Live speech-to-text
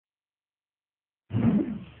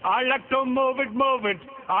I like to move it, move it.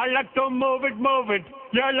 I like to move it, move it.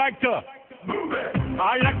 You like to move it.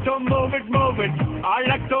 I like to move it, move it. I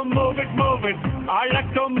like to move it, move it. I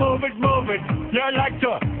like to move it, move it. You like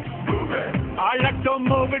to move it. I like to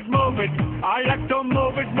move it, move it. I like to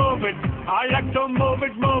move it, move it. I like to move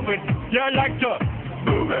it, move it. You like to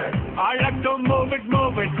move it. I like to move it,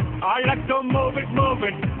 move it. I like to move it, move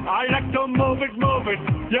it. I like to move it, move it.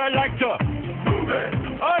 You like to move it.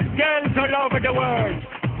 All girls all over the world.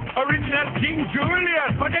 Original King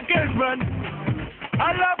Julius for the girls, man.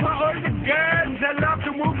 I love how all the girls, they love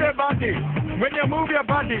to move their body. When you move your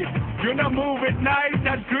body, you know move it nice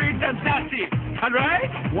and sweet and sassy.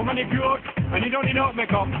 Alright? Woman, if you're and you don't need no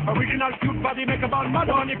makeup, original cute body makeup on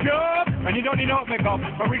woman if you're and you don't need no makeup,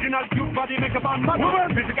 original cute body makeup on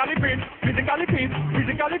woman. Physically fit, physically fit,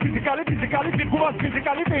 physically fit, woman,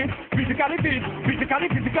 physically fit, physically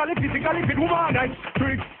fit, woman, nice,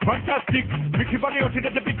 sweet, fantastic, big body out in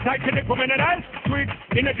the big side, and woman, nice, sweet,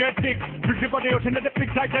 energetic, big body out in the big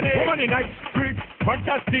side, and woman, nice, sweet,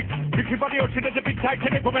 fantastic, big body out in the big side,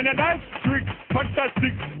 and woman, nice, sweet,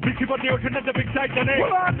 fantastic, big body out in the big side, and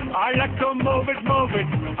woman. I like to move it, move it.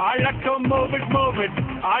 I like to move it, move it.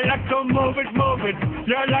 I like to move it, move it.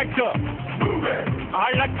 You like to move it.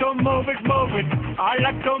 I like to move it, move it. I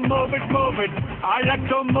like to move it, move it. I like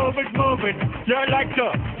to move it, move it. You like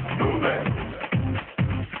to move it.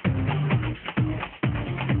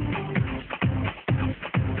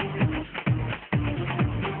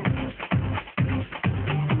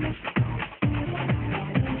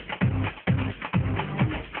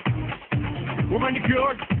 Woman, you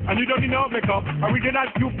cured, and you don't need no makeup. Original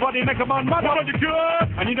cute body makeup on mother. Woman, you cured,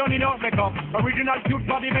 and you don't need no makeup. Original cute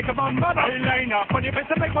body makeup on mother. Eyeliner, on your face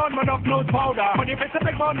to make one mud up, nose powder. On your face to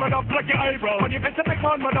make one mud up, like your eyebrow. On your face to make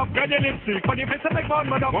one mud up, get your lipstick. On your face to make one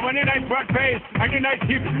mud up. Woman, you nice broad face, and you nice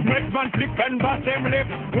hip. Make man flip and bust them lip.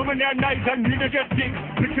 Woman, you're nice and energetic.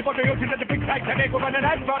 Flip your body out into the big side today. Woman, a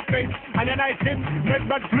nice broad face, and a nice hip. Make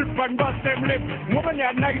man flip and bust them lip. Woman,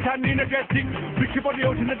 you're nice and energetic. Flip your body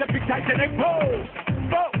out into the big side today. Whoa!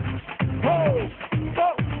 Ho, ho, ho,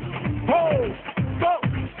 ho, ho,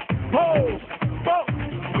 ho, ho.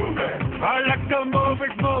 I like to move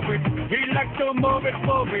it, move it. He like to move it,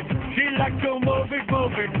 move it. She like to move it,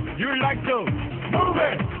 move it. You like to move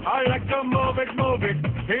it. I like to move it, move it.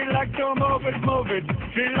 He like to move it, move it.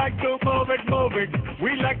 She like to move it, move it.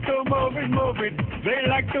 We like to move it, move it. They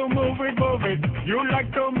like to move it, move it. You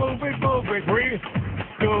like to move it, move it. 3,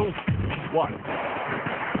 2, 1.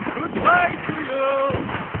 Goodbye to you.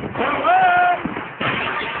 Farewell.